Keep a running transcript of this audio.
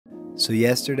So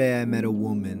yesterday I met a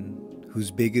woman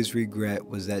whose biggest regret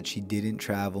was that she didn't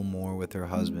travel more with her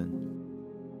husband.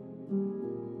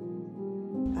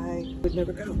 I would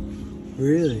never go.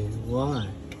 Really? Why?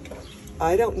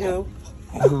 I don't know.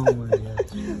 Oh my God.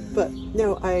 But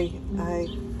no,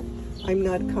 I'm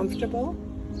not comfortable.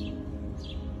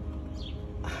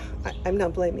 I'm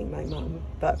not blaming my mom,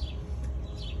 but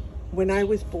when I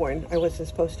was born, I wasn't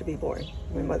supposed to be born.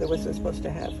 My mother wasn't supposed to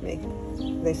have me.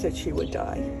 They said she would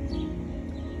die.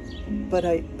 But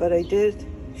I did.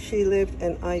 She lived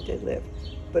and I did live.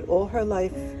 But all her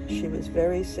life, she was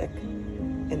very sick.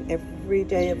 And every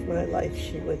day of my life,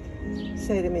 she would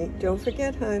say to me, "Don't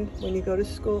forget, hon, when you go to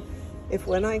school, if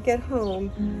when I get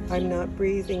home, I'm not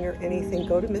breathing or anything,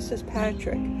 go to Mrs.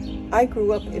 Patrick." I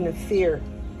grew up in a fear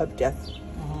of death.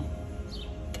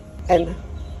 And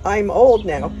I'm old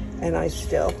now, and I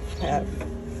still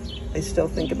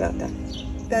think about that.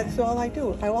 That's all I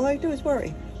do. All I do is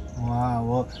worry. Wow,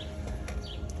 well,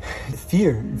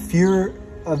 fear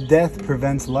of death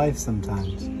prevents life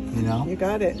sometimes, you know? You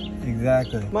got it.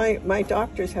 Exactly. My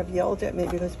doctors have yelled at me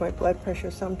because my blood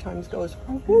pressure sometimes goes,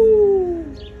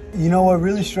 whoo. You know what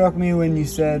really struck me when you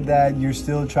said that you're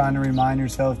still trying to remind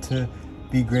yourself to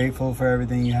be grateful for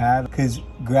everything you have? Because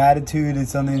gratitude is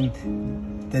something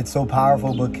that's so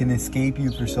powerful but can escape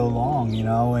you for so long, you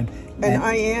know? And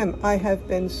I am. I have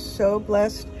been so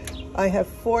blessed. I have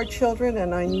 4 children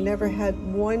and I never had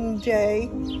one day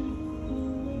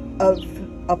of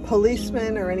a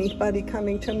policeman or anybody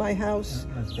coming to my house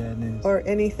or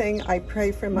anything. I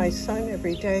pray for my son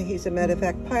every day. He's a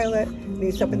medevac pilot and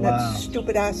he's up in that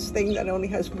stupid ass thing that only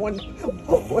has one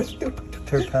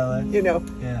propeller. You know.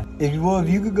 Yeah. If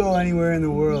you could go anywhere in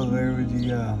the world, where would you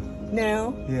go?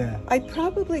 Now? Yeah. I'd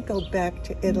probably go back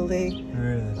to Italy.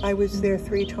 Really? I was there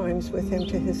 3 times with him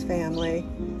to his family,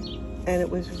 and it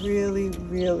was really,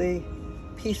 really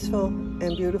peaceful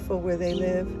and beautiful where they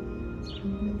live.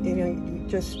 You know,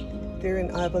 they're in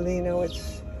Avellino,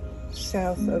 it's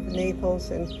south of Naples,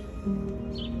 and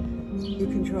you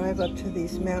can drive up to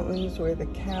these mountains where the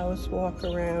cows walk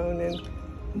around and...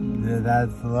 Yeah,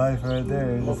 that's life right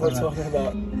there. What we're talking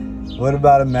about. What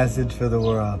about a message for the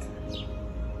world?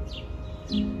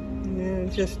 Yeah,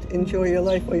 just enjoy your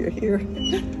life while you're here.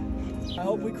 I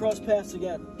hope we cross paths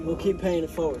again. We'll keep paying it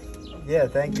forward. Yeah,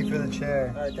 thank you for the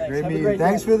chair. All right, thanks. Great Have a meeting. great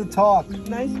Thanks day. for the talk.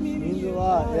 Nice meeting you. Means a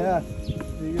lot, Bye. yeah.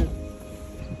 See you.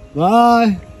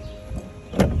 Bye.